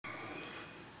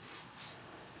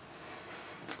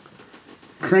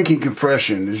cranking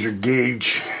compression is your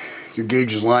gauge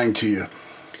is lying to you.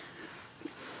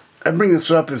 I bring this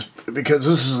up because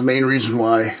this is the main reason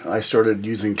why I started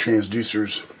using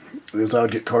transducers. Is I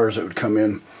would get cars that would come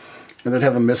in and they'd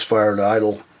have a misfire at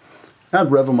idle.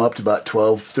 I'd rev them up to about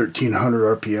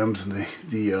 1,300 RPMs, and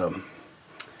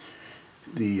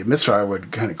the misfire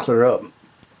would kind of clear up.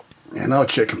 And I would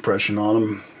check compression on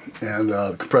them,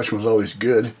 and compression was always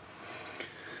good.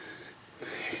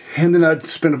 And then I'd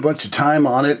spend a bunch of time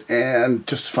on it and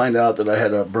just to find out that I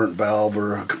had a burnt valve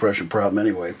or a compression problem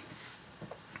anyway.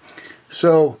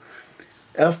 So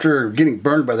after getting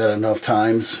burned by that enough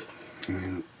times,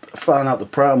 I found out the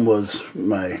problem was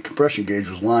my compression gauge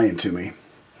was lying to me.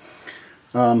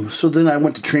 So then I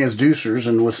went to transducers,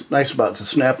 and what's nice about the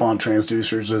snap-on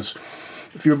transducers is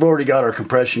if you've already got our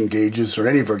compression gauges or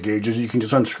any of our gauges, you can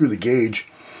just unscrew the gauge.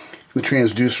 The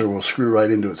transducer will screw right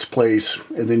into its place,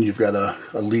 and then you've got a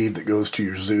lead that goes to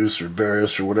your Zeus or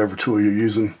Varus or whatever tool you're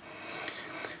using.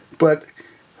 But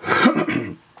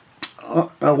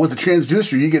with the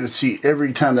transducer, you get to see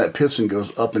every time that piston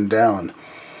goes up and down.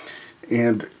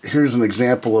 And here's an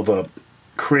example of a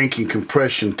cranking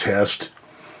compression test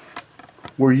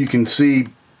where you can see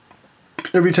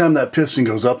every time that piston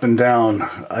goes up and down,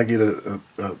 I get a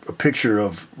picture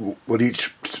of what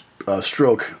each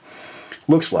stroke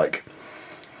looks like.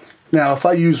 Now, if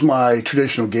I use my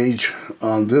traditional gauge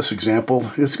on this example,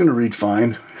 it's going to read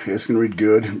fine. It's going to read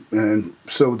good, and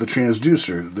so with the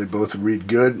transducer, they both read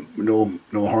good. No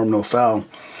harm, no foul.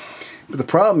 But the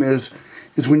problem is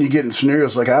when you get in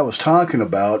scenarios like I was talking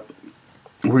about,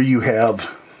 where you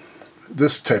have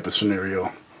this type of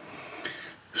scenario.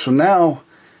 So now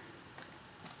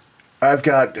I've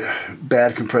got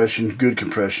bad compression, good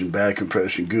compression, bad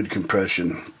compression, good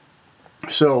compression.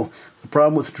 So the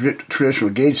problem with the traditional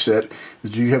gauge set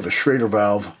is you have a Schrader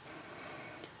valve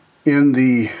in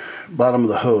the bottom of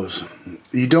the hose.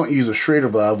 You don't use a Schrader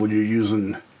valve when you're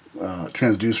using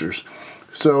transducers.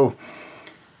 So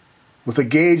with a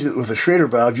gauge, with a Schrader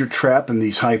valve, you're trapping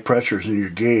these high pressures in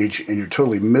your gauge, and you're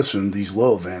totally missing these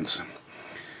low events.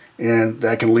 And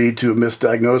that can lead to a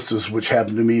misdiagnosis, which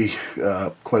happened to me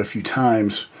quite a few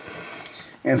times.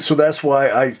 And so that's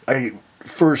why I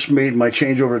first made my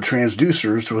change over to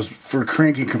transducers, was for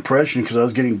cranking compression, because I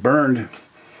was getting burned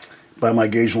by my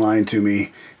gauge lying to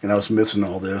me, and I was missing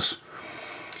all this.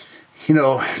 You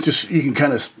know, just you can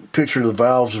kind of picture the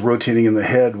valves rotating in the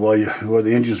head while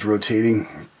the engine's rotating,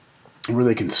 where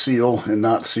they can seal and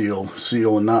not seal,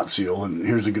 seal and not seal. And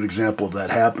here's a good example of that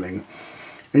happening.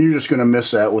 And you're just going to miss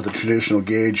that with a traditional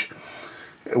gauge,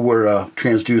 where a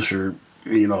transducer,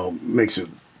 you know,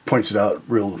 points it out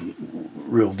real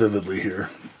vividly here.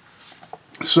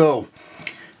 So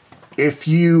if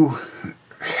you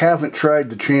haven't tried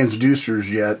the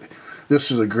transducers yet, this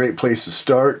is a great place to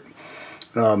start.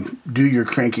 Do your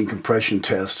cranking compression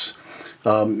tests.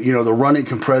 You know, the running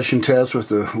compression test with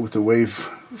the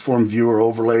waveform viewer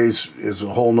overlays is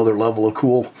a whole nother level of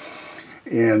cool.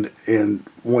 And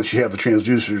once you have the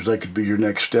transducers, that could be your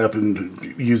next step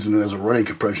in using it as a running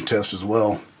compression test as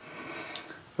well.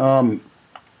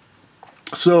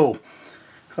 So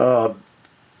the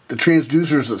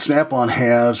transducers that Snap-on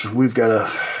has, we've got a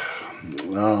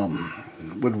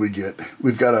what do we get?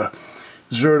 We've got a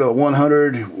 0 to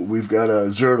 100, we've got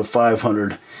a 0 to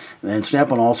 500, and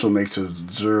Snap-on also makes a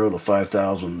 0 to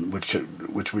 5,000, which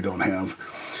we don't have.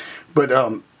 But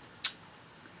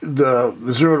the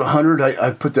 0 to 100,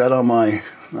 I put that on my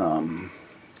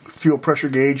fuel pressure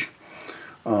gauge,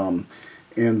 and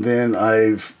then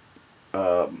I've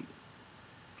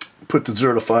put the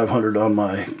 0 to 500 on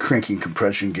my cranking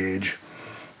compression gauge,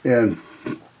 and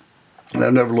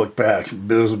I've never looked back. It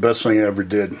was the best thing I ever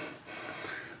did.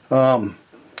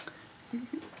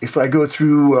 If I go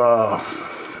through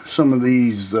some of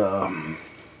these other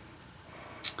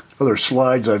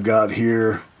slides I've got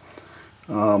here,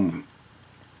 where'd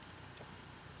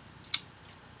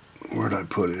I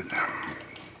put it?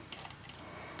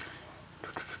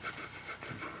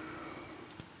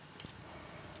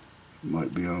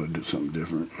 Might be able to do something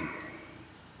different.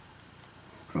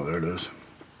 Oh, there it is.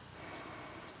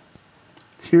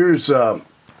 Here's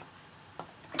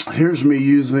me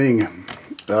using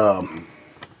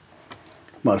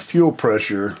my fuel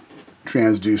pressure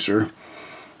transducer.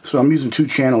 So I'm using two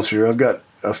channels here. I've got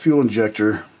a fuel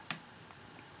injector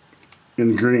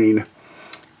in green,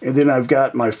 and then I've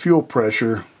got my fuel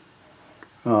pressure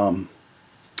in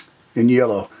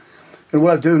yellow. And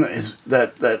what I've done is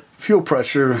that fuel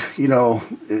pressure, you know,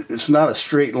 it's not a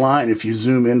straight line if you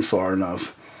zoom in far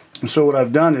enough. And so what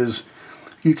I've done is,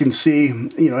 you can see,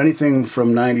 you know, anything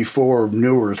from 94 or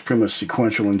newer is pretty much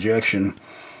sequential injection.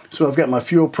 So I've got my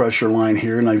fuel pressure line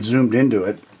here, and I've zoomed into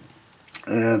it,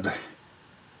 and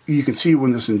you can see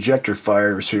when this injector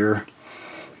fires here,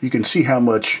 you can see how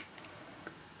much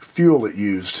fuel it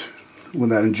used when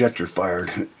that injector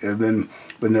fired. And then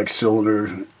the next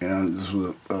cylinder, and this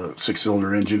was a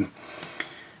 6-cylinder engine.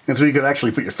 And so you could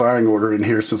actually put your firing order in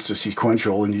here since it's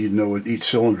sequential, and you'd know each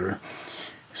cylinder.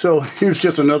 So here's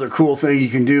just another cool thing you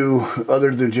can do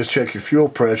other than just check your fuel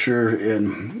pressure,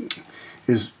 and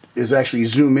is actually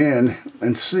zoom in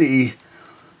and see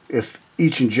if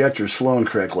each injector is flowing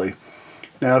correctly.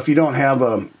 Now, if you don't have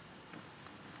a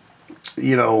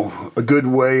good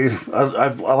way, I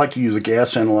like to use a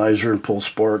gas analyzer and pull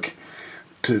spark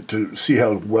to see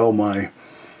how well my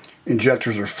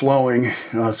injectors are flowing.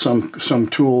 Some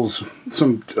tools,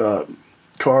 some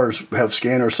cars have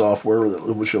scanner software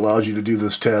which allows you to do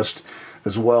this test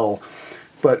as well.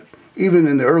 But even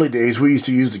in the early days, we used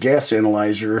to use the gas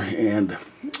analyzer, and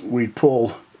we'd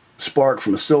pull spark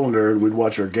from a cylinder, and we'd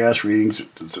watch our gas readings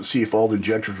to see if all the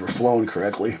injectors were flowing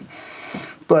correctly.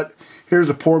 But here's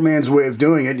a poor man's way of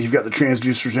doing it. You've got the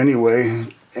transducers anyway,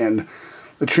 and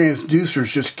the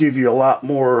transducers just give you a lot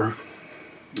more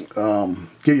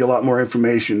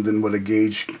information than what a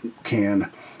gauge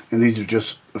can. And these are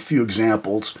just a few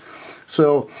examples.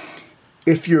 So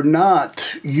if you're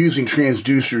not using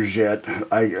transducers yet,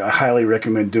 I highly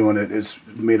recommend doing it. It's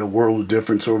made a world of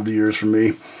difference over the years for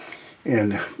me.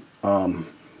 And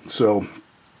so,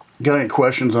 got any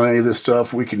questions on any of this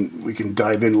stuff? We can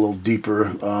dive in a little deeper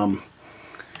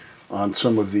on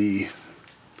some of the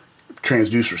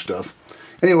transducer stuff.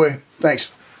 Anyway,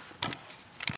 thanks.